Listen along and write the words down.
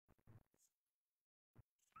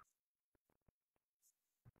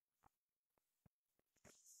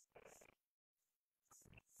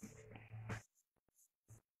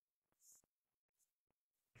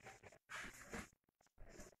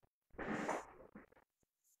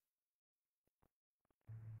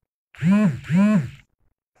Hello,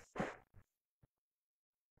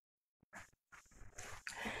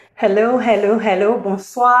 hello, hello.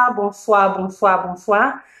 Bonsoir, bonsoir, bonsoir,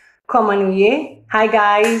 bonsoir. Comment you are? Hi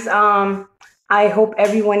guys. I hope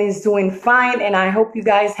everyone is doing fine and I hope you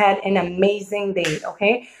guys had an amazing day,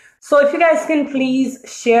 okay? So if you guys can please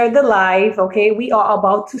share the live, okay? We are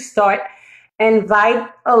about to start. Invite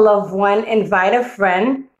a loved one, invite a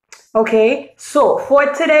friend. Okay, so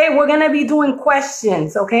for today, we're going to be doing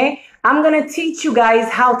questions, okay? I'm going to teach you guys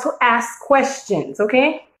how to ask questions,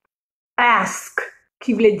 okay? Ask,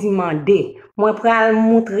 qui veut demander. Moi, pral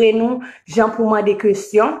montrer nous, Jean pour demander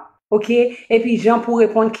question, okay? Et puis, Jean pour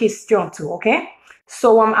répondre question too, okay?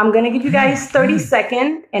 So, I'm going to give you guys 30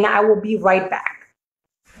 seconds and I will be right back.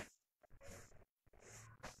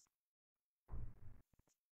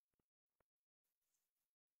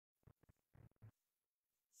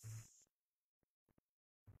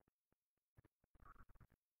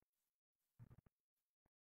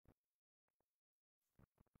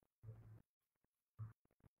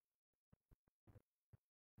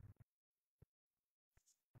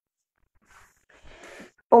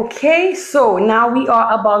 Okay, so now we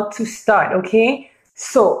are about to start, okay?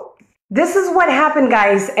 So this is what happened,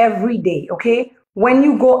 guys, every day, okay? When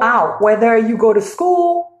you go out, whether you go to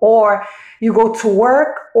school or you go to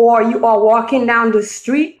work or you are walking down the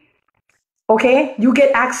street, okay? You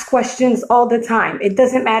get asked questions all the time. It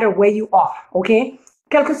doesn't matter where you are, okay?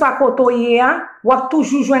 Quel que soit koto ye a, wap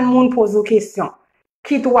toujou jwen moun pose ou question.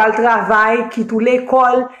 Ki tou al travay, ki tou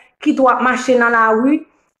l'école, ki tou ap marcher dans la rue.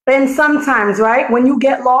 And sometimes, right, when you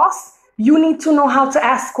get lost, you need to know how to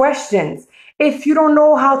ask questions. If you don't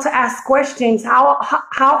know how to ask questions, how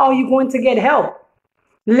are you going to get help?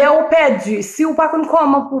 Le ou perdu, si ou pa kon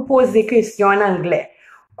comment pou pose question en anglais,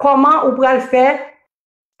 comment ou pral faire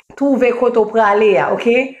trouver koto prale ya,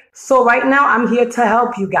 okay? So right now, I'm here to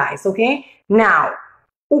help you guys, okay? Now,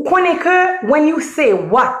 ou konen ke when you say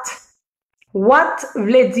what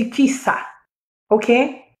vle di ki sa,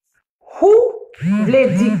 okay? Who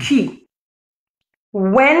vle di ki.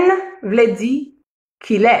 When vle di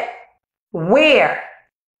ki le. Where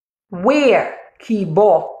ki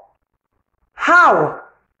bo. How,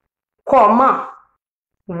 comment,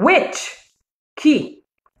 which, ki.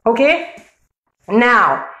 Okay?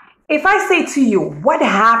 Now, if I say to you, what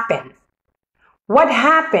happened? What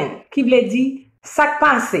happened? Ki vle di sak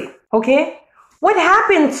pase. Okay? What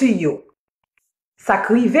happened to you? Sak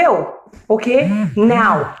rive ou. Okay?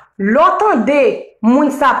 Now, l'entende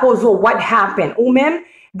moun sa pozo what happened. Ou même,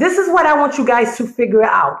 this is what I want you guys to figure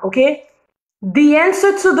out. Okay? The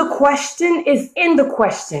answer to the question is in the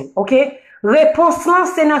question. Okay? Réponse lan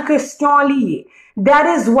c'est nan question liye. That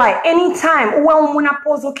is why anytime ou an moun a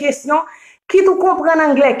pose question, qui tou comprend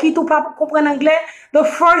anglais, qui tou pa comprend anglais, the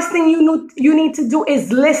first thing you need to do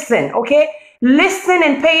is listen, okay? Listen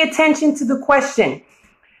and pay attention to the question.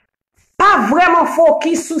 Pas vraiment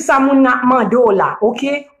focus sou sa moun na mando la,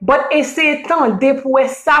 okay? But essaye tande pou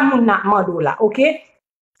sa moun na mando la, okay?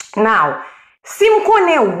 Now, si m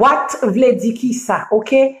konen what vle di ki sa,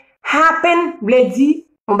 okay? Happen vle di,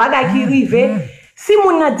 on bagay ki rive. Si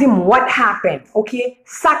moun na dim what happened, okay?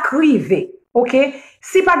 Sa krive, okay?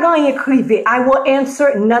 Si pa ganye krive, I will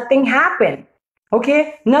answer nothing happened,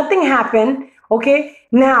 okay? Nothing happened, okay?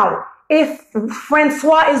 Now, if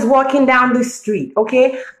Francois is walking down the street,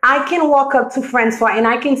 okay? I can walk up to Francois and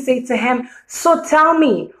I can say to him, so tell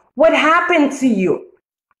me, what happened to you?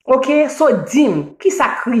 Okay? So dim, ki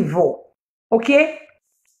sa krivo, okay?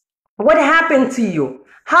 What happened to you?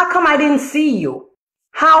 How come I didn't see you?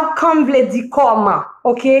 How come vle di comment?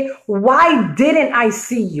 Okay? Why didn't I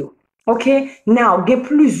see you? Okay? Now, gen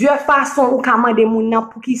plusieurs façons ou ka mande moun nan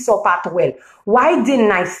pou ki so patwel. Why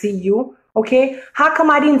didn't I see you? Okay? How come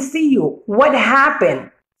I didn't see you? What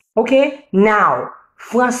happened? Okay? Now,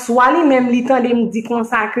 François li même li tande m di kon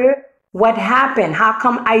sa ke, what happened? How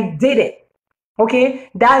come I did it? Okay?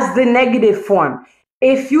 That's the negative form.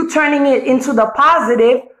 If you turning it into the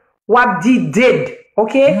positive, wap di did.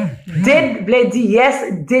 Okay? Did vle di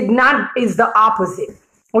yes, did not is the opposite.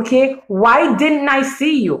 Okay? Why didn't I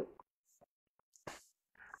see you?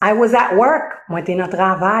 I was at work. Mwen te nan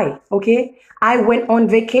travay. Okay? I went on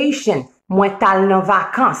vacation. Mwen tal nan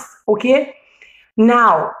vakans. Okay?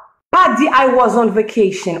 Now, pa di I was on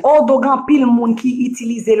vacation. Although gan pil moun ki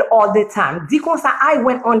itilize l all the time. Di kon sa I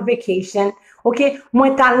went on vacation. Okay?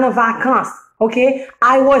 Mwen tal nan vakans. Okay?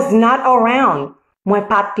 I was not around. Mwen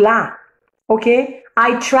pat la. Okay?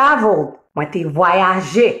 I traveled. Mwen te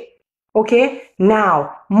voyaje. Okay?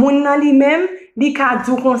 Now, moun nan li mem, li ka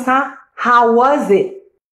dou kon sa, how was it?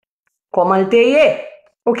 Koman te ye?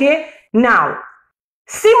 Okay? Now,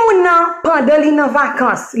 Si moun nan pendant li nan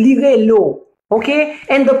vacances, li relo, okay?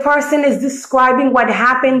 And the person is describing what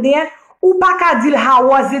happened there, ou pa ka dil how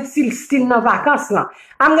was it still nan vacances nan.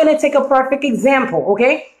 I'm going to take a perfect example,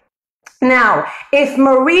 okay? Now, if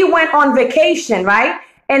Marie went on vacation, right?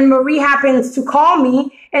 And Marie happens to call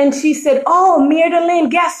me and she said, "Oh, Mirdaline,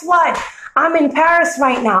 guess what? I'm in Paris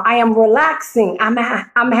right now. I am relaxing. I'm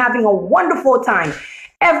having a wonderful time.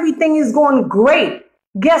 Everything is going great."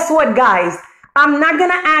 Guess what, guys? I'm not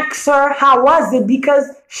going to ask her how was it because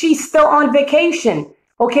she's still on vacation,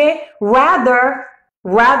 okay? Rather,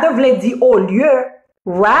 vle di au lieu,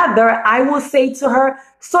 rather, I will say to her,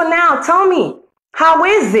 "So now tell me, how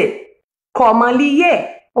is it? Comment li ye?"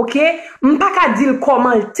 Okay? M'pa ka dil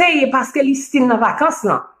comment te ye parce que li still nan vacances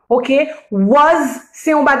nan. Okay? Was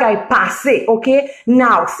se yon bagay passé. Okay?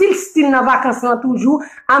 Now, still nan vacances nan toujou,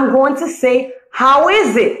 I'm going to say, "How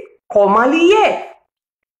is it? Comment li ye?"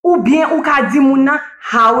 Ou bien ou ka di moun nan,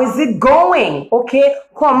 "How is it going?" Okay?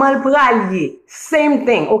 Comment l pral ye? Same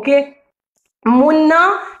thing. Okay? Moun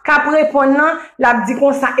nan ka prepon nan la di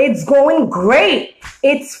kon sa, "It's going great.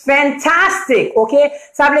 It's fantastic." Okay?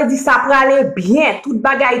 Ça veut dire ça prale bien, tout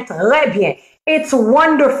bagay très bien. It's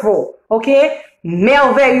wonderful. Okay?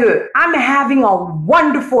 Merveilleux. I'm having a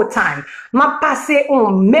wonderful time. M'a passé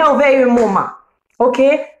un merveilleux moment.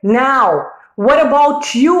 Okay? Now, what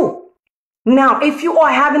about you? Now, if you are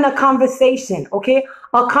having a conversation, okay?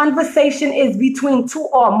 A conversation is between two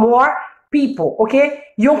or more people, okay?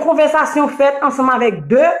 Yon conversation faite ensemble avec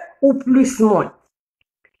deux ou plus monde.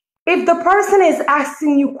 If the person is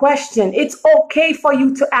asking you question, it's okay for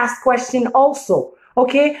you to ask question also,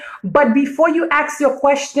 okay? But before you ask your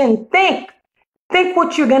question, think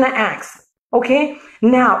what you're gonna ask, okay?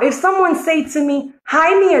 Now, if someone say to me,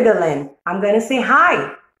 "Hi, Mirdaline," I'm gonna say, "Hi,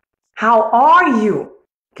 how are you?"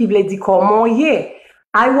 Ki vle di comment ye.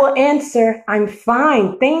 I will answer, "I'm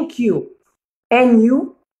fine, thank you." And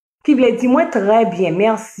you? Ki vle di mwen très bien,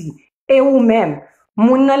 merci. Et ou même,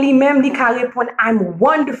 moun nan li même li ka repon, "I'm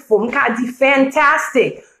wonderful," mka di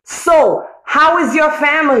fantastic. So, how is your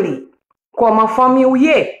family? Comment famille ou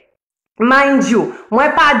ye? Mind you,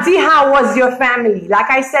 mwen pa di how was your family. Like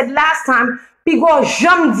I said last time, pi go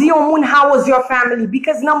jam di yon moun how was your family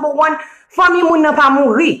because number one, famille moun nan pa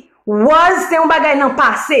mouri. Was se yon bagay nan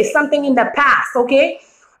passé, something in the past, okay?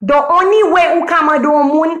 The only way ou ka mande yon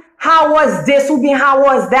moun, "How was this?" ou bien "How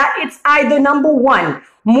was that?" It's either number one,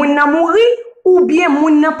 moun nan mouri ou bien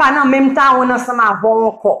moun nan pa nan même ta ou nan sama avon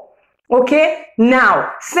anko. Okay?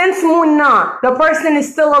 Now, since moun nan, the person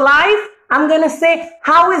is still alive, I'm gonna say,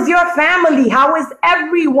 "How is your family? How is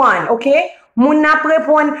everyone?" Okay? Moun nan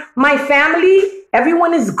prepon, "My family,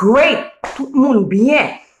 everyone is great." Tout moun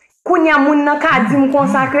bien. Kounya moun nan ka di m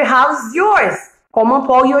konsa ke, "How's yours?" Comment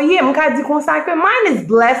pou yo ye? M ka di konsa ke, "Mine is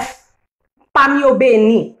blessed." Pam yo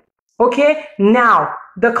beni. Okay? Now,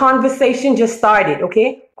 the conversation just started,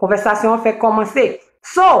 okay? Conversation fait commencer.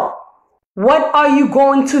 So, what are you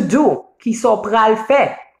going to do? Ki so pral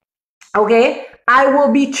fe? Okay? I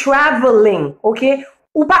will be traveling, okay?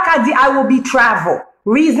 Ou pa ka di I will be travel.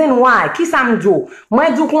 Reason why? Ki sa m do?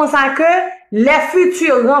 Mwen do konsa ke, le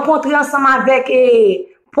futur renkontre ensemble avec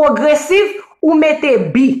progressive ou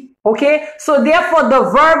mette be. Okay? So therefore the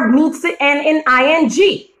verb needs to end in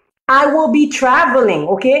ing. I will be traveling.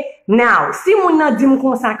 Okay? Now, si moun nan di m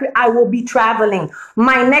konsa ke I will be traveling,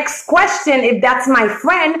 my next question, if that's my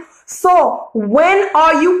friend, so when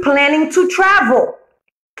are you planning to travel?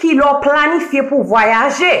 Ki lo planifiye pou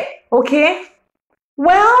voyager. Okay?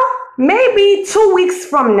 Well, maybe 2 weeks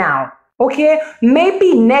from now. Okay?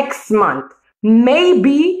 Maybe next month.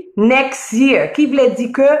 Maybe next year. Ki vle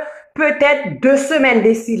di ke peut-être 2 semaines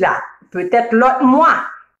d'ici là. Peut-être l'autre mois.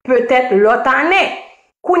 Peut-être l'autre année.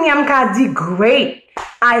 Kounyam ka di great.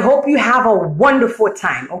 I hope you have a wonderful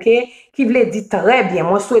time. Okay? Ki vle di très bien.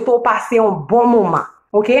 Mwen souhaite ou passe un bon moment.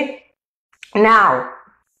 Okay? Now,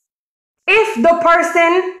 if the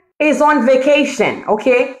person is on vacation,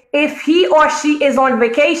 okay? If he or she is on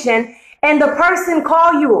vacation and the person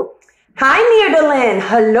call you, "Hi, Mirdaline.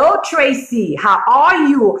 Hello, Tracy. How are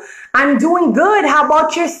you? I'm doing good. How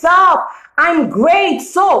about yourself?" "I'm great.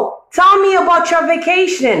 So, tell me about your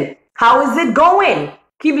vacation. How is it going?"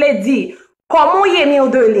 Ki vle di, "Comment ye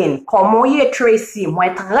Mirdaline? Comment ye Tracy?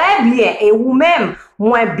 Mwen très bien. Et ou même,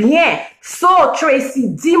 mwen bien. So, Tracy,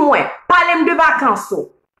 di mwen, palem de vacances.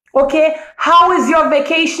 Okay? How is your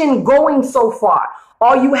vacation going so far?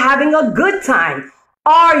 Are you having a good time?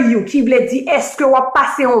 Are you?" Ki vle di, eske wap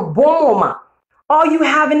pase un bon moment? Are you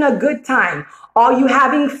having a good time? Are you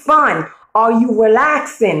having fun? Are you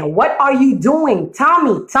relaxing? What are you doing? Tell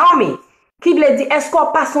me. Qui veut dire, est-ce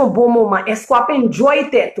qu'on passe un bon moment? Est-ce qu'on enjoy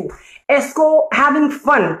tête tout? Est-ce qu'on having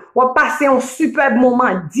fun? Ou passer un superbe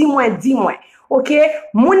moment? Dis-moi. Okay?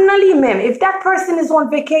 Moun nan li même. If that person is on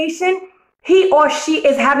vacation, he or she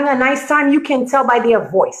is having a nice time, you can tell by their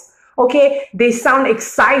voice. Okay? They sound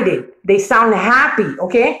excited. They sound happy.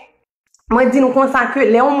 Okay? Moi, dis nous comme ça que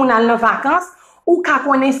les gens qui en vacances, ou ka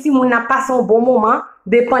konnen si moun n'a passé un bon moment,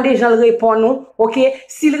 dépend des gens répondent nous, ok?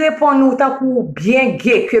 S'il répond nous tant que bien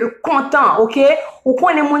gay, que content, ok? Ou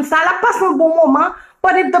konnen moun ça la passe un bon moment,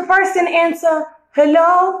 but if the person answer,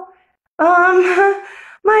 hello,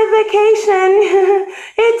 my vacation,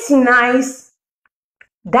 it's nice.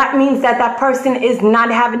 That means that that person is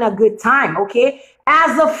not having a good time, okay?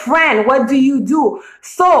 As a friend, what do?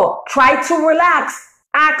 So, try to relax.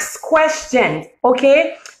 Ask questions,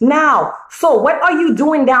 okay? Now, so what are you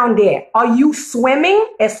doing down there? Are you swimming?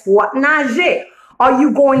 Est-ce que nager? Are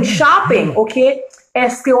you going shopping? Okay?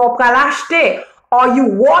 Est-ce que on pral acheter? Are you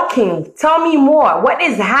walking? Tell me more. What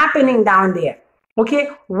is happening down there? Okay?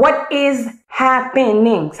 What is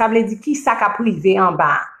happening? Ça veut dire qui ça ka privé en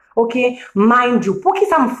bas. Okay? Mind you. Pour qui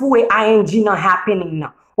ça me fout ing non happening non?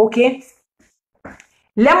 Okay?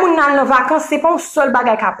 Les moun nan vacances, c'est pas un seul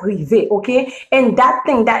bagay ka privé, okay? And that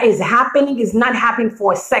thing that is happening is not happening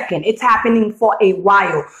for a second. It's happening for a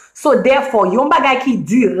while. So therefore, yon bagay ki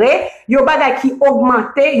dure, yon bagay ki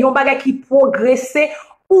augmente, yon bagay ki progresse,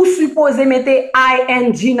 ou supposé mette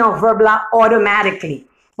ing nan verb la automatically.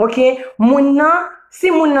 Okay? Moun nan,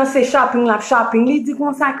 si moun nan se shopping, li di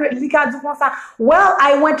kon sa, li ka di kon sa, well,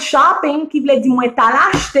 I went shopping, ki vle di mwen tal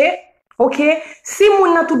achete. Okay? Si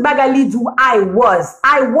moun nan tout bagay li do I was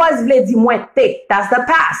vle di mwen te. That's the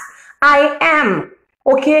past. I am.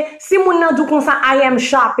 Okay? Si moun nan do kon sa I am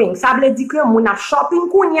shopping, sa vle di ke moun ap shopping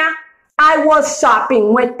kounya. I was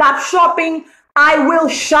shopping. Mwen tap shopping. I will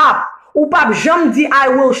shop. Ou pap jam di I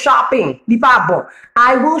will shopping. Li pa bon.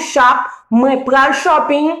 I will shop. Mwen pral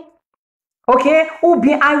shopping. Okay? Ou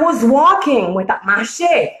bien I was walking. Mwen tap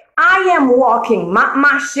marche. I am walking.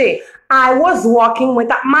 Marche. I was walking, mwen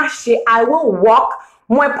tap marche, I will walk,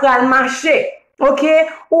 mwen pral marche. Okay?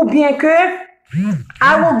 Ou bien que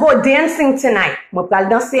I will go dancing tonight. Mwen pral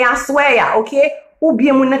danser aswaya, okay? Ou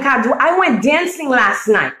bien mwen ka do I went dancing last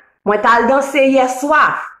night. Mwen tal danser hier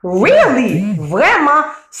soir. Really?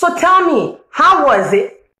 Vraiment? So tell me, how was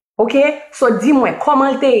it? Okay? So dis mwen,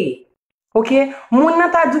 comment te? Okay? Moun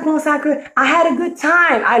nan ta do kon sa ke I had a good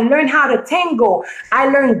time. I learned how to tango. I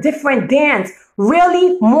learned different dance.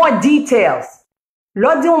 Really, more details.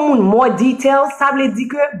 Lors di moun more details, ça veut dire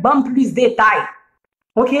que bon plus détails.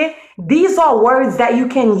 Okay? These are words that you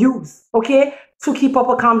can use, okay, to keep up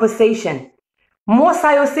a conversation. Mo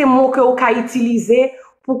sa yo se mo ke ou ka utiliser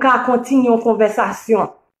pour ka continue une conversation.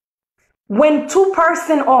 When two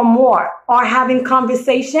person or more are having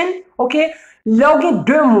conversation, okay, log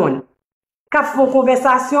deux moun ka font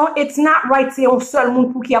conversation, it's not right c'est un seul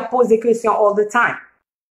moun pour qui a posé question all the time.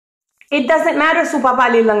 It doesn't matter si ou pa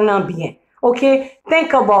pale lang nan bien. Okay?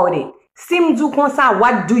 Think about it. Si m'dou kon sa,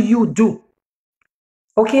 what do you do?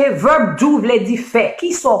 Okay? Verb do vle di fait.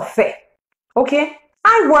 Ki so fait? Okay?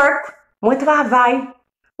 I work. Mwen travay.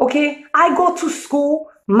 Okay? I go to school.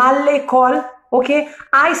 Mal l'école. Okay?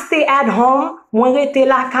 I stay at home. Mwen rete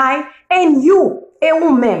la kay. And you, e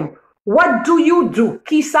ou même, what do you do?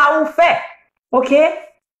 Ki sa ou fait? Okay?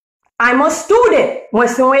 I'm a student. Mwen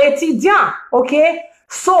se un étudiant. Okay?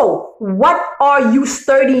 So, what are you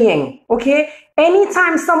studying? Okay?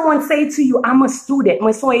 Anytime someone say to you, I'm a student,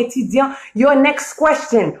 mwen son étudiant, your next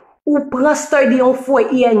question, ou pran study on fo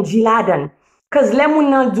ing la dan. Cause le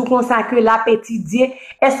moun nan dou kon sa ke la étudier,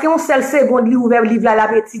 est-ce qu'on seul seconde li ouvert livre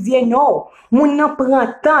la étudier? No. Moun nan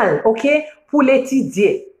pran tan, okay, pour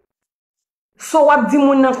l'étudier. So, wap di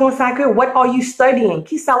moun nan kon sa ke, what are you studying?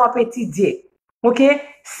 Ki sa wap étudier? Okay?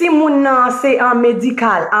 Si moun nan se en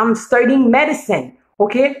medical, I'm studying medicine.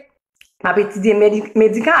 Okay? Kap étudier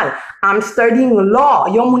médical. I'm studying law.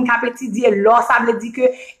 Yon moun kap étudier law, ça veut dire que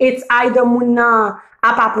it's either moun nan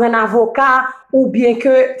ap apprendre avocat ou bien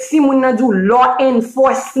que si moun nan do law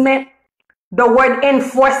enforcement, the word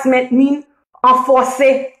enforcement mean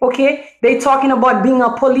enforcer, okay? They talking about being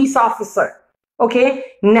a police officer.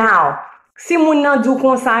 Okay? Now, si moun nan do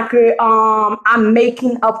kon sa que I'm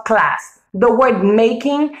making up class. The word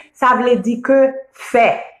making, ça veut dire que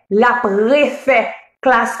fait. La préfet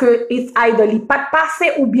classe que it's either li pat passe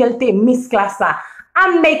ou bien te miss class la.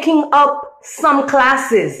 I'm making up some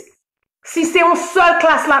classes. Si c'est une seule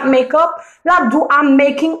classe la make up, la do I'm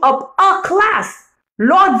making up a class.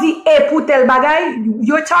 Lord di e pour tel bagay,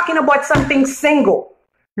 you're talking about something single.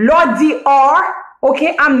 Lord di are,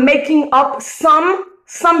 okay, I'm making up some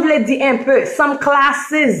vle di un peu, some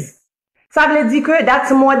classes. Ça veut dire que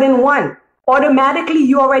that's more than one. Automatically,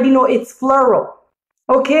 you already know it's plural.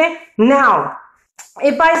 Okay? Now,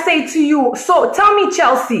 if I say to you, so tell me,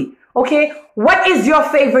 Chelsea, okay, what is your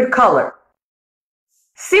favorite color?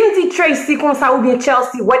 Sim Tracy kon sa ou bien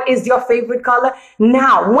Chelsea, what is your favorite color?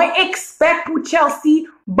 Now, mwen expect pour Chelsea,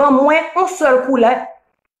 ban mwen un seul couleur.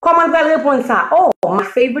 Comment elle va répondre ça? Oh, my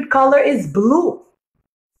favorite color is blue.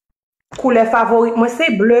 Couleur favorite, moi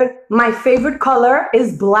c'est bleu. My favorite color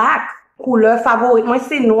is black. Couleur favorite, moi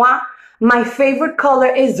c'est noir. My favorite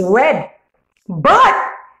color is red. But,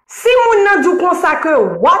 si moun nan dou kon sa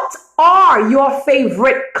ke, what are your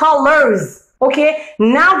favorite colors? Okay,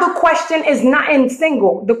 now the question is not in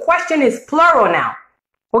single. The question is plural now.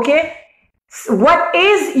 Okay, what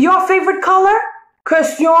is your favorite color?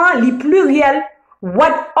 Question li pluriel.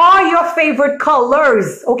 What are your favorite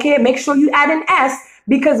colors? Okay, make sure you add an S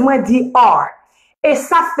because when di are. Et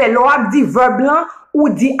ça fait lo ap di verb lan ou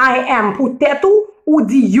di I am pour tête ou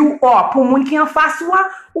di you are pour moun ki en face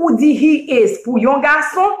ou di he is pour yon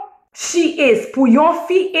garçon, she is pour yon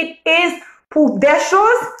fille, it is pour des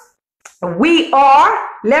choses. We are,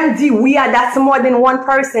 let me di we are, that's more than one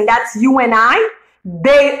person, that's you and I.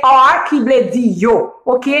 They are, ki ble di yo,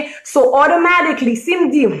 okay? So automatically, si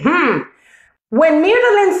m di, when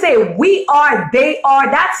Miralyn say we are, they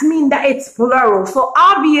are, that's mean that it's plural. So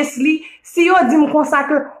obviously, si yo di m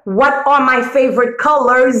konsake, what are my favorite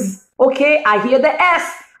colors? Okay, I hear the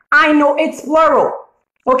S, I know it's plural.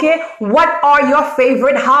 Okay, what are your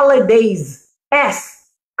favorite holidays?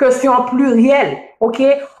 S, question pluriel,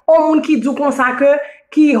 okay? On moun ki dou konsake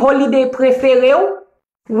ki holiday préféré ou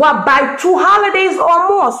bay 2 holidays or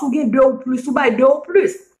more, sou gen 2 ou plus, ou bay 2 ou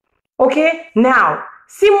plus. Okay? Now,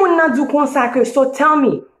 si moun nan dou konsake, so tell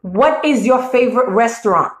me, what is your favorite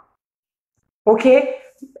restaurant? Okay?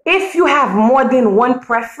 If you have more than one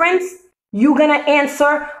preference, you're gonna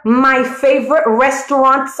answer, my favorite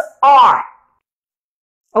restaurants are.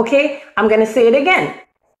 Okay? I'm gonna say it again.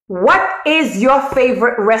 What is your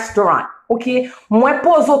favorite restaurant? Okay, moi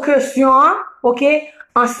pose aux questions, okay,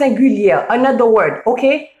 en singulier, another word,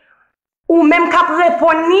 okay? Ou même kap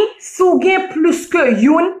répondre ni, sou gen plus que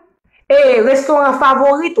youn, et restaurant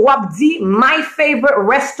favorite, wap di, my favorite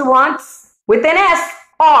restaurants, with an S,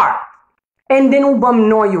 are. And then ou bam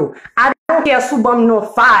know you. I don't care sou bam know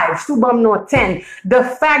 5, sou bam know 10. The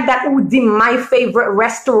fact that ou di my favorite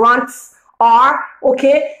restaurants are,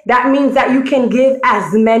 okay, that means that you can give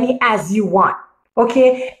as many as you want.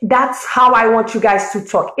 Okay, that's how I want you guys to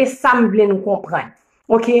talk. Et ça m'ble nous comprendre.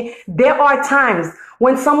 Okay, there are times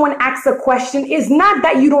when someone asks a question, it's not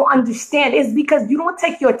that you don't understand, it's because you don't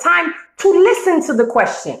take your time to listen to the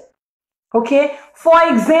question. Okay, for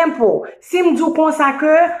example, si m'dou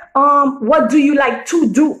konsake, what do you like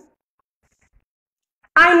to do?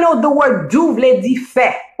 I know the word do vle di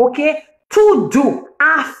fait. Okay, to do,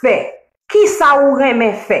 a fait. Ki sa ou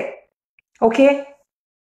reme fait? Okay.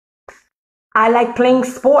 I like playing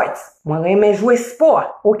sports. Mwen reme jouer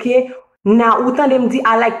sport, okay? Now, ou tan de m di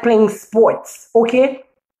I like playing sports, okay?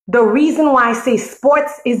 The reason why I say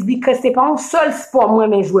sports is because c'est pas un seul sport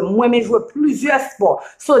mwen reme jouer plusieurs sports.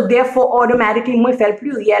 So therefore, automatically, mwen fè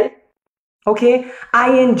pluriel, okay?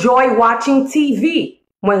 I enjoy watching TV.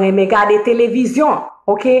 Mwen reme gade télévision,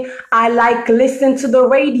 okay? I like listen to the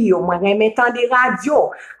radio. Mwen reme tande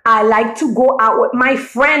radio. I like to go out with my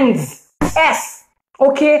friends. S.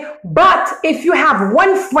 Okay, but if you have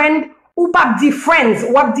one friend, ou pap di friends,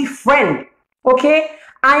 wap di friend. Okay,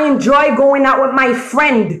 I enjoy going out with my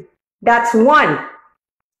friend. That's one.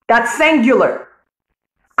 That's singular.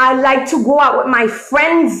 I like to go out with my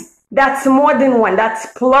friends. That's more than one. That's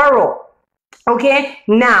plural. Okay,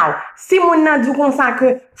 now, si moun nan dou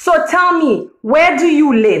konsake, so tell me, where do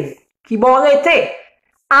you live? Ki bon rete.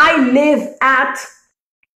 I live at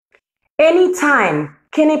anytime.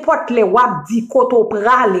 Ke n'importe le wap di koto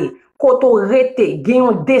prale, koto rete, gen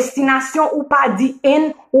yon destination ou pa di in,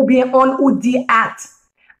 ou bien on ou di at.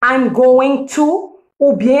 I'm going to,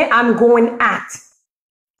 ou bien I'm going at.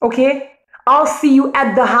 Okay? I'll see you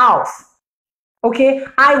at the house. Okay?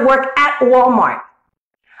 I work at Walmart.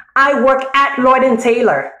 I work at Lord &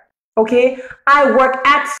 Taylor. Okay? I work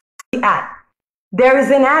at. There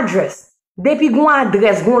is an address. Depi gon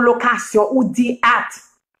adresse, gon lokasyon ou di at.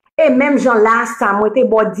 Et même Jean last time, moi te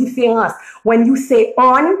bon différence. When you say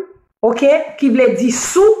on, okay, qui vle di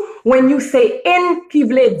sou, when you say in, qui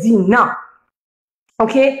vle di nan.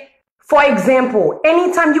 Okay? For example,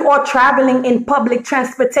 anytime you are traveling in public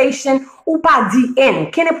transportation, ou pa di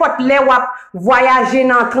in. Ke n'importe le wap voyager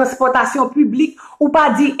nan transportation publique, ou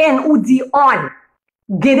pa di in, ou di on.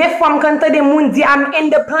 Gede fam kante de moun di I'm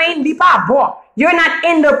in the plane, di pa bon. You're not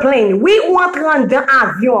in the plane. Oui ou entran dans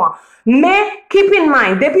avion. Mais keep in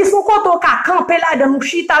mind, depuis son koto ka camper la dan ou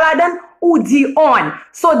chita la dan, ou di on.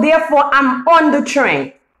 So therefore, I'm on the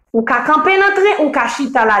train. Ou ka camper nan train, ou ka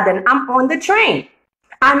chita la dan. I'm on the train.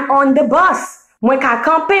 I'm on the bus. Mwen ka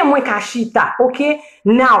camper, mwen ka chita. Okay?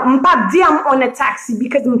 Now, m'pa di I'm on a taxi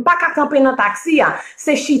because m'pa ka camper nan taxi ya.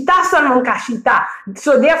 Se chita seulement ka chita.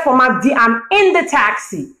 So therefore, m'a di I'm in the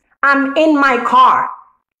taxi. I'm in my car.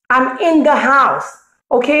 I'm in the house.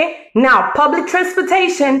 Okay? Now, public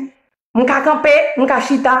transportation, mwen ka camper, mwen ka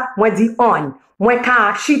chita, mwen di on. Mwen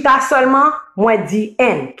ka chita seulement, mwen di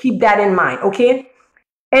in. Keep that in mind. Okay?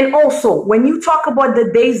 And also, when you talk about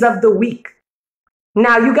the days of the week,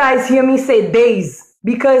 now you guys hear me say days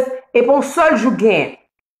because epon sol jou gen.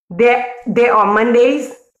 There are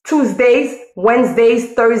Mondays, Tuesdays,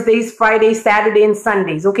 Wednesdays, Thursdays, Fridays, Saturdays, and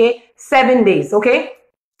Sundays, okay? 7 days, okay?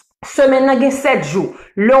 Semaine nan gen 7 jours.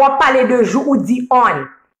 Le wap pale de jou ou di on.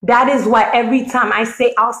 That is why every time I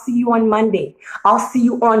say I'll see you on Monday, I'll see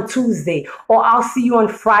you on Tuesday, or I'll see you on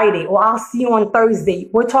Friday, or I'll see you on Thursday.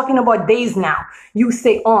 We're talking about days now. You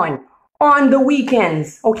say on the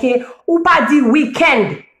weekends, okay? Ou pa di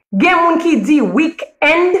weekend. Gen moun ki di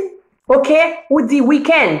weekend, okay? Ou di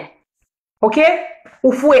weekend, okay?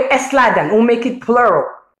 Ou fwe es la dan, ou make it plural.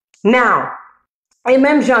 Now, et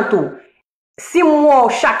même jantou, si moi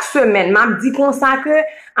chaque semaine, m'a di kon sa ke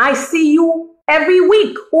I see you every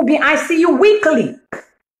week, ou bien I see you weekly,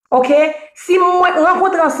 okay? Si moi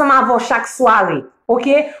rencontre ensemble avant chaque soirée,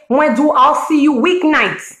 okay? Moi do I'll see you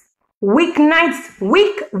weeknights. Weeknights,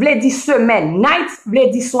 week vle di semaine, nights vle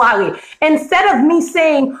di soirée. Instead of me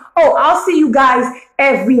saying, oh, I'll see you guys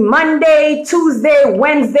every Monday, Tuesday,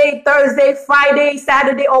 Wednesday, Thursday, Friday,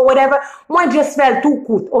 Saturday, or whatever, moi just fais tout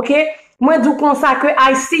court, okay? Moi do kon sa ke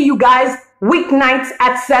I see you guys weeknights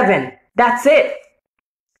at 7. That's it.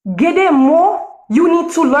 Get them more, you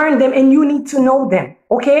need to learn them and you need to know them,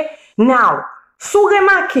 okay? Now, sou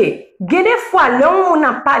remarke, gen de fwa lè on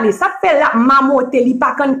a parlé, ça fait la mamote li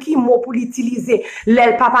pa kan ki mot pour l'utiliser,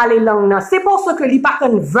 lèl pa parler langue nan. C'est parce que li pa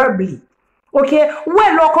kan verb li. OK?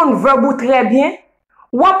 Ouais, lò kon verb ou très bien.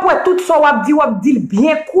 Wap wè tout so wap di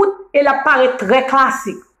bien court et la paraît très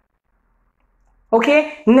classique.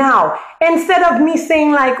 Okay? Now, instead of me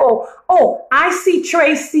saying like, oh, I see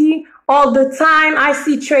Tracy all the time. I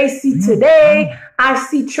see Tracy today. I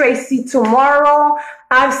see Tracy tomorrow.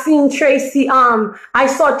 I've seen Tracy, I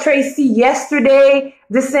saw Tracy yesterday,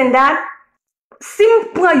 this and that.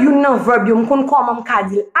 Simple you know verb, you kon kom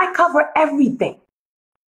kadil. I cover everything.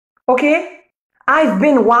 Okay? I've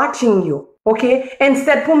been watching you. Okay?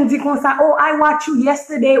 Instead, pou m'di kon sa, oh, I watched you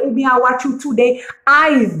yesterday, ou bien I watched you today.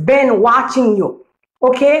 I've been watching you.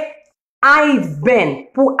 Okay? I've been,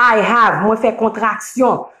 pour I have, moi fait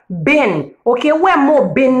contraction. Ben, ok, ouais,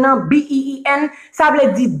 mo ben nan, B-E-E-N, ça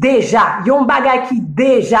veut dire déjà, yon bagay ki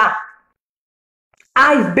déjà.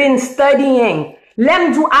 I've been studying.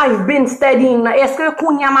 Lem do I've been studying, est-ce que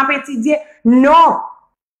kounya m'a étudié? Non,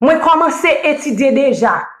 moi commencé étudier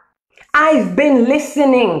déjà. I've been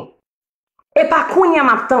listening. Et pas kounya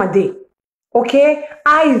m'a tande. Ok,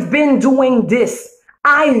 I've been doing this.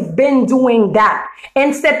 I've been doing that.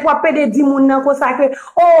 Instead, pour appeler di moun nan ko sa ke,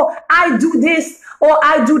 oh, I do this, or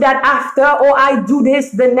I do that after, or I do this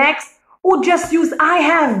the next, or just use I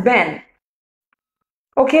have been.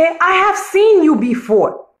 Okay? I have seen you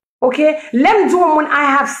before. Okay? Lem do moun I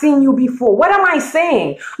have seen you before. What am I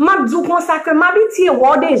saying? Mabdou kon sa ke mabiti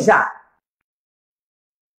wo deja.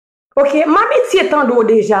 Okay? Mabiti tando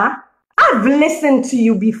deja. I've listened to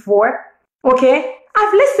you before. Okay?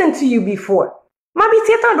 I've listened to you before.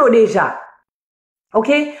 Mabiti tando deja.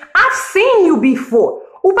 Okay? I've seen you before.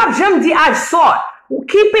 Ou pap jem di I've saw.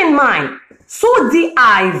 Keep in mind. So di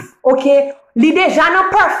I've. Okay? Li deja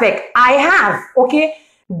nan perfect. I have. Okay?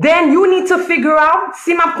 Then you need to figure out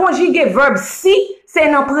si ma conjugué verbe si, c'est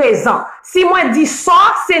nan présent. Si moi di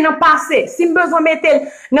saw, c'est nan passé. Si m'besoin metel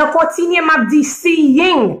nan continue, m'a di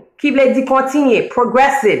seeing, qui vle di continue,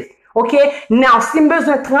 progressive. Okay? Now, si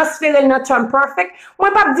m'besoin transférer nan term perfect,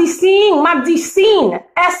 moi pas di seeing, m'a di seen,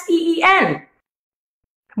 S-E-E-N.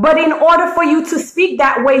 But in order for you to speak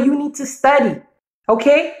that way, you need to study.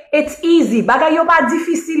 Okay? It's easy. Bagay yo pas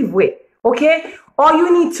difficile vwe. Okay? All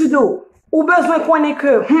you need to do, ou besoin konnen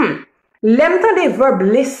ke, lem tan de verb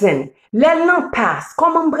listen, lel nan pass,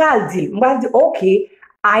 comment m'bral di? M'bral di, okay,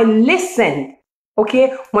 I listened.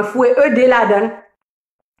 Okay? Mwen fwe de la dan.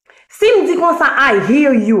 Si m'di kon sa, I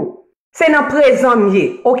hear you, c'est nan présent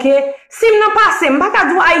miye. Okay? Si m'nan passe, m'baka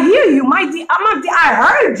di, I hear you, m'baka di, I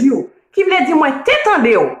heard you. Ki vle di mwen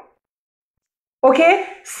t'etande yo. Okay?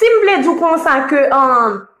 Si m'vle di kon sa ke,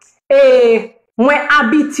 mwen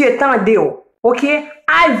habitue tande yo. Okay?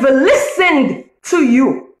 I've listened to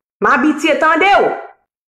you. M'habitué tande ou.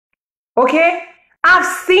 Okay? I've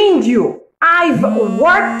seen you. I've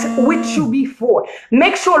worked with you before.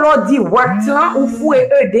 Make sure Lord dit worked lan ou fou e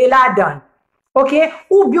de la dan. Okay?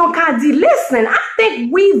 Ou bien kan di, listen, I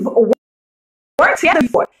think we've worked together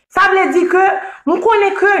before. Ça veut dire que, nous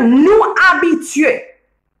connaissons que nous habitués.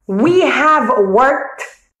 We have worked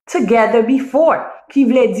together before. Qui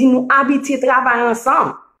veut dire nous habitués travailler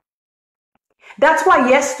ensemble. That's why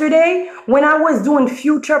yesterday, when I was doing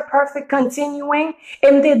future perfect continuing,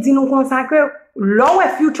 m'te dit nous consacrer lower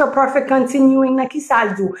future perfect continuing na ki sa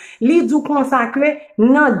l'dou. Li dou consacrer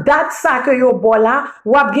nan date sa que yo bo la,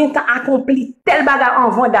 wap gen tan accompli tel bagay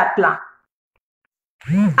avant date la.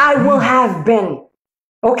 I will have been.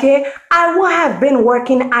 Okay, I will have been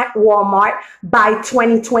working at Walmart by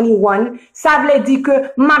 2021. Ça veut dire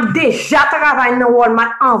que m'a déjà travaillé dans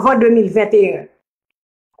Walmart avant 2021.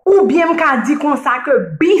 Ou bien m'ka di kon sa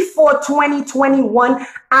que before 2021,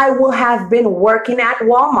 I will have been working at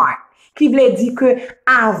Walmart. Qui veut dire que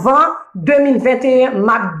avant 2021,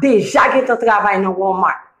 m'a déjà get un travail dans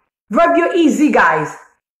Walmart. Verb you easy, guys.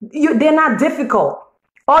 They're not difficult.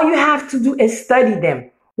 All you have to do is study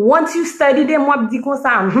them. Once you study them, wap di kon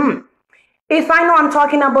sa, If I know I'm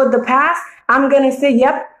talking about the past, I'm gonna say,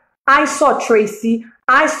 yep, I saw Tracy,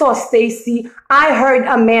 I saw Stacy, I heard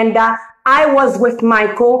Amanda, I was with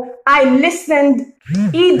Michael, I listened,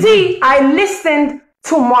 I listened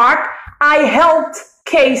to Mark, I helped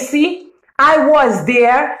Casey, I was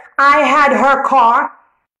there, I had her car,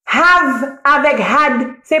 have avec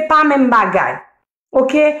had, c'est pas même bagay.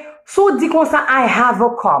 Okay? So di kon sa, I have a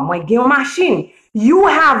car, mwen gen yon machine. You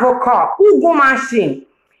have a car, ou go machine.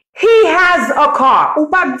 He has a car, ou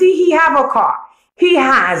pap di he have a car. He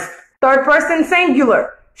has, third person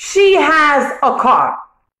singular. She has a car.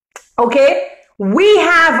 Okay? We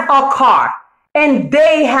have a car. And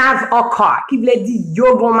they have a car. Ki vle di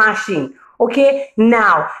yo go machine. Okay?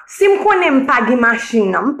 Now, si m konen pa ge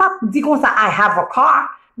machine nan, m pa di kon sa I have a car.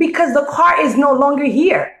 Because the car is no longer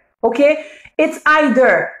here. Okay? It's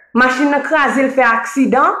either machine nan krasel fe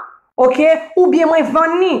accident. Okay? Ou bien mwen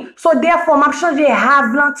vani. So therefore, m'a chanje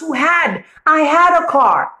have lan to had. I had a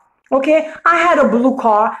car. Okay? I had a blue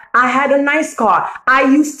car. I had a nice car. I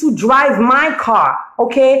used to drive my car.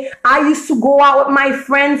 Okay? I used to go out with my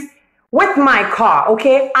friends with my car.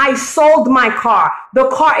 Okay? I sold my car. The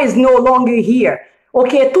car is no longer here.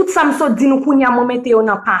 Okay? Tout sa mso di nou kounya mwen mette yo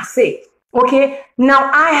nan pase. Okay? Now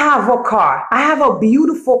I have a car. I have a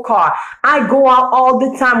beautiful car. I go out all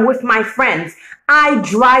the time with my friends. I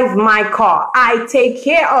drive my car. I take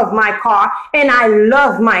care of my car. And I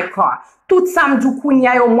love my car. Tout sa mdou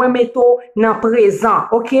kounya yo mwen meto nan présent.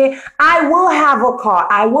 Okay? I will have a car.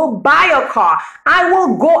 I will buy a car. I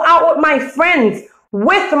will go out with my friends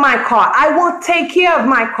with my car. I will take care of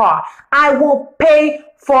my car. I will pay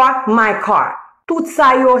for my car. Tout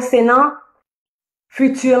sa yo se nan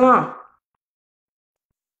futur lan.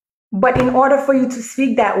 But in order for you to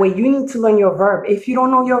speak that way, you need to learn your verb. If you don't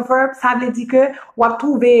know your verb, ça veut dire que wap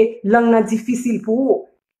trouve langue nan difficile pour ou.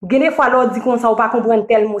 Gene fois l'autre dit kon sa ou pas comprendre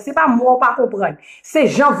tel mot. C'est pas moi ou pas comprendre. C'est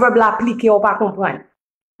Jean verbe l'appliquer ou pas comprendre.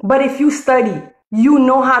 But if you study, you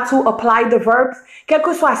know how to apply the verbs. Quel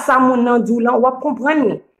que soit ça moun nan dou lan, wap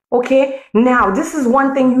comprendre. Okay? Now, this is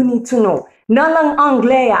one thing you need to know. Dans langue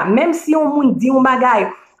anglais, même si on moun dit un bagay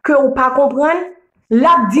que ou pas comprendre,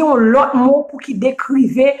 la di on l'autre mot pour qui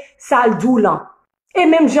décrive ça l'dou lan. Et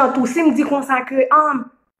même Jean tout, si me dit kon sa que,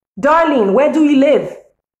 darling, where do you live?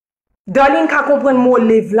 Darling can comprendre mot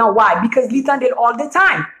live lan. Why? Because li tande all the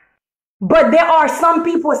time. But there are some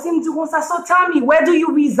people, si me dit kon sa, so tell me, where do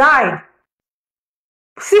you reside?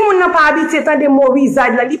 Si moun nan pa habite tande mot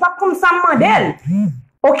reside la, li pa comme ça mandel.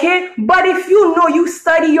 Okay? But if you know, you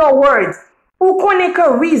study your words. Ou konen que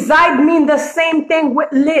reside mean the same thing with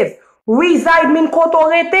live. Reside mean koto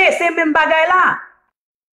rete, c'est même bagay la.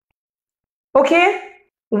 Okay?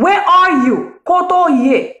 Where are you? Koto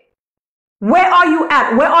ye. Where are you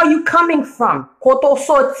at? Where are you coming from? Koto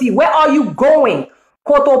sorti. Where are you going?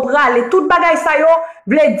 Koto prale. Tout bagay sa yo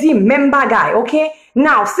vle di même bagay. Okay?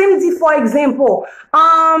 Now, sim di for example,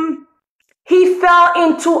 he fell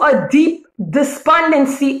into a deep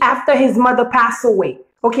despondency after his mother passed away.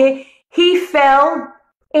 Okay? He fell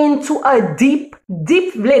into a deep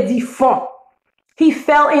vle di fond. He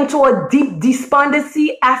fell into a deep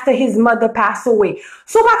despondency after his mother passed away.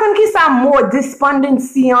 So pa kon ki sa more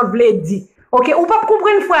despondency an vle di. Okay, ou pa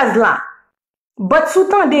kompren phrase la. But sou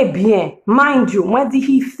tande bien, mind you, mwen di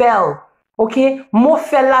he fell. Okay, mo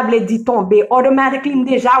fell la vle di tombe. Automatically m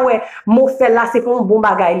deja we mo fell la se kon bon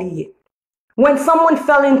bagay liye. When someone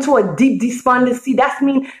fell into a deep despondency, that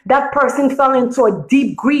means that person fell into a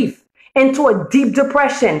deep grief. into a deep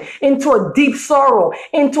depression, into a deep sorrow,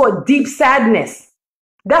 into a deep sadness.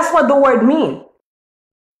 That's what the word means.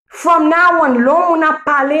 From now on, l'homme on a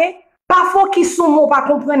parlé, pas faut qui sou mot pas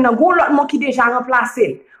comprendre nan gon l'autre mot qui déjà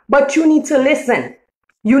remplacé. But you need to listen.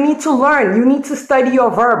 You need to learn. You need to study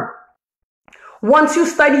your verb. Once you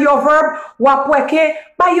study your verb, wapwe ke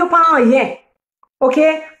ba yo pa an rien.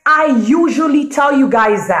 Okay? I usually tell you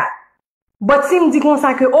guys that. But si me dit kon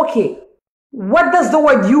sa ke, okay, what does the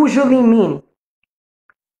word usually mean?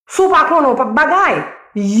 Sou pa konon pa bagay.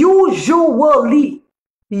 Usually.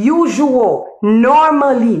 Usual.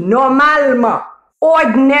 Normally. Normalement.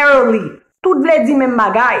 Ordinarily. Tout vle di men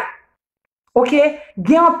bagay. Ok?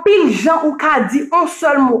 Gen pile jan ou ka di un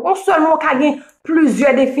seul mot. Un seul mot ka gen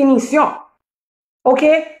plusieurs définitions.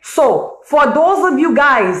 Okay? So, for those of you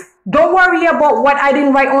guys, don't worry about what I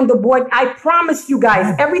didn't write on the board. I promise you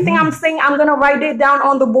guys, everything I'm saying, I'm going to write it down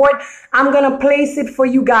on the board. I'm going to place it for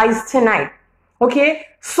you guys tonight. Okay?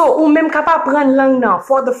 So, ou même kapap pran lang nan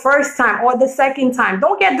for the first time or the second time.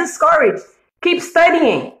 Don't get discouraged. Keep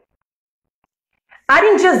studying. I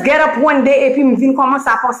didn't just get up one day et puis me vin commence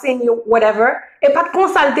à penser whatever. Et pas de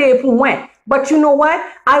consulter pour moi. But you know what?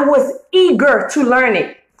 I was eager to learn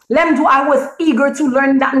it. Let me do. I was eager to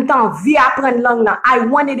learn that vi apprendre langue nan. I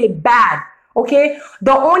wanted it bad. Okay?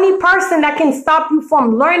 The only person that can stop you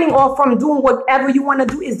from learning or from doing whatever you want to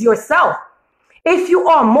do is yourself. If you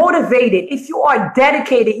are motivated, if you are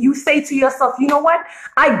dedicated, you say to yourself, you know what?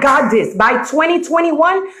 I got this. By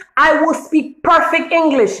 2021, I will speak perfect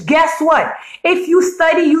English. Guess what? If you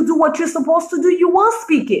study, you do what you're supposed to do, you will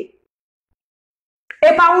speak it.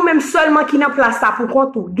 Et pas ou même seulement qui nan place ça pour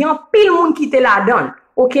kontou. Gen pile moun qui te la donne.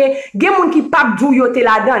 Okay? Gen moun qui pap dou yo te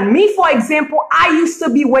la donne. Me, for example, I used to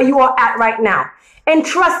be where you are at right now. And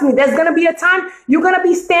trust me, there's going to be a time you're going to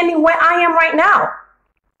be standing where I am right now.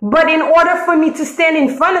 But in order for me to stand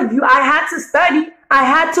in front of you, I had to study. I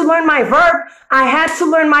had to learn my verb. I had to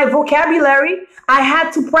learn my vocabulary. I had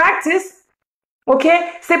to practice.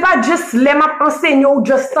 Okay? C'est pas just let m'a enseigner ou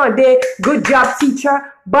just study. Good job, teacher.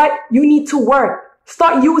 But you need to work.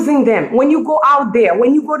 Start using them. When you go out there,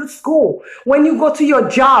 when you go to school, when you go to your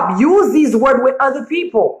job, use these words with other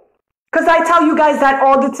people. Because I tell you guys that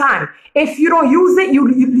all the time. If you don't use it,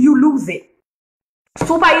 you lose it.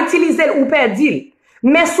 Sou pa utiliser ou perdil.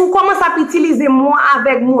 Mais sou commence à utiliser moi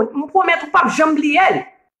avec moun, m'promet ou pas j'oublie elle.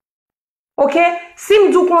 Okay? Si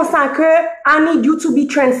m'dou konsan que I need you to be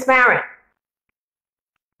transparent.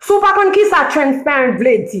 Sou pa kon ki sa transparent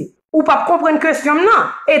vle di, ou pas comprendre question non.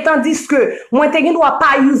 Et tandis que moi te gen doit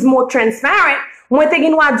pas use mot transparent, moi te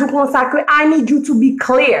gen doit dou konsan que I need you to be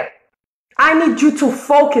clear. I need you to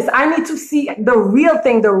focus. I need to see the real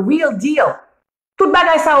thing, the real deal. Tout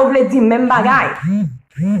bagay sa ou vle di même bagay.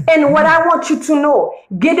 And what I want you to know,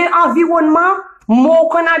 gede environnement, mo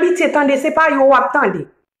kon habite tande, c'est pas yo wap tande.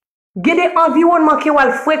 Gede environnement ki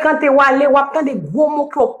wal fréquenter wale wap tande gros mo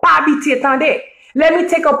ki ou pa habite tande. Let me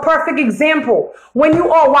take a perfect example. When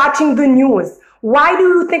you are watching the news, why do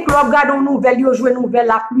you think l'op gade nouvelle yo joué nouvelle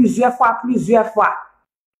la plusieurs fois?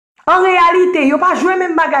 En réalité, yo pas joué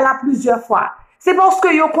même bagay la plusieurs fois. C'est parce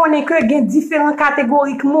que yo connaît que gen différentes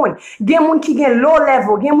catégories de monde. Gen moun qui gen low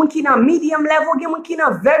level, gen moun qui nan medium level, gen moun qui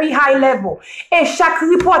nan very high level. Et chaque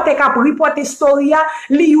reporter qui a reporté story a,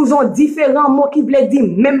 li use différents mots qui vle di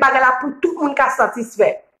même bagay la pour tout moun ka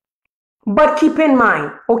satisfait. But keep in mind,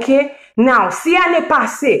 okay? Now, si année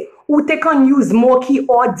passée ou te kan use mot qui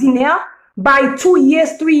ordinaire, by 2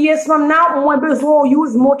 years, 3 years from now, moins besoin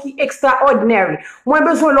use mot qui extraordinary. Moins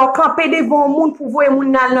besoin leur camper devant moun pour voir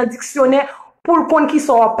moun nan dictionnaire pour le compte qui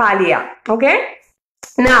sort parler. Okay?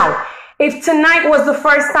 Now, if tonight was the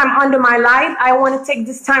first time under my life, I want to take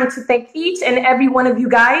this time to thank each and every one of you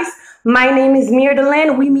guys. My name is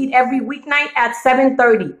Mirdaland. We meet every weeknight at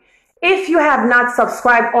 7:30. If you have not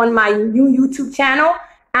subscribed on my new YouTube channel,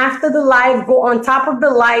 after the live, go on top of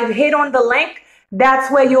the live, hit on the link.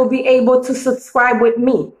 That's where you'll be able to subscribe with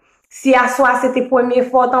me. Si à soi c'était première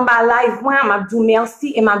fois en bas live, moi, m'abdou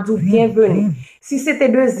merci et m'abdou bienvenue. Si c'était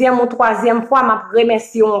deuxième ou troisième fois, m'a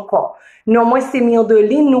remercie encore. Non, moi, c'est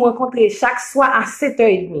Mirdaland, nous rencontrer chaque soir à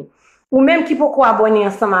 7h30. Ou même qui peut abonner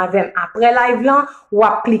ensemble avec après live là, ou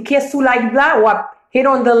cliquer sur live là, ou hit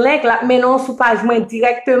on the link, là, maintenant, sur page moi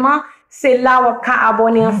directement, c'est là où on peut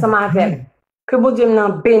abonner ensemble avec. Que bon Dieu m'en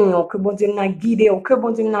bénisse, que bon Dieu m'en guide, que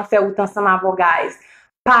bon Dieu m'en fait autant ensemble avec vous, guys.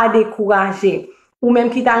 Pas décourager. Ou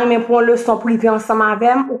même qui t'a remis pour une leçon privée ensemble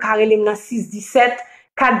avec ou carré dans 617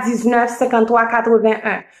 419 53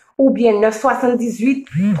 81 ou bien 978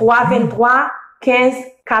 323 15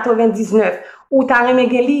 99 ou t'a remis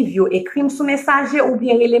un livre écrit sous messager ou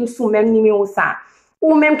bien relève sous même numéro ça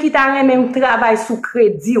ou même qui t'a même travail sous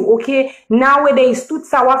crédit, OK? Nowadays, tout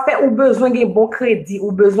ça va faire ou besoin de bon crédit,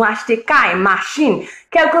 ou besoin acheter car, machine,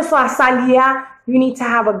 quel que soit ça liya, you need to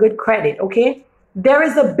have a good credit, OK? There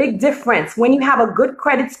is a big difference when you have a good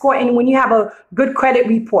credit score and when you have a good credit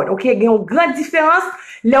report, OK? Il y a une grande différence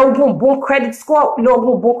là où un bon credit score, là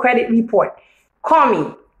où un bon credit report. Call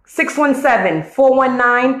me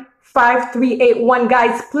 617-419-5381.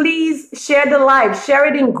 Guys, please share the live, share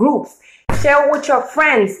it in groups. Share it with your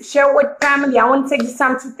friends. Share it with family. I want to take this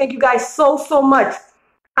time to thank you guys so, so much.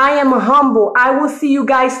 I am humble. I will see you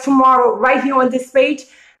guys tomorrow right here on this page.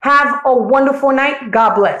 Have a wonderful night.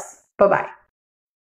 God bless. Bye-bye.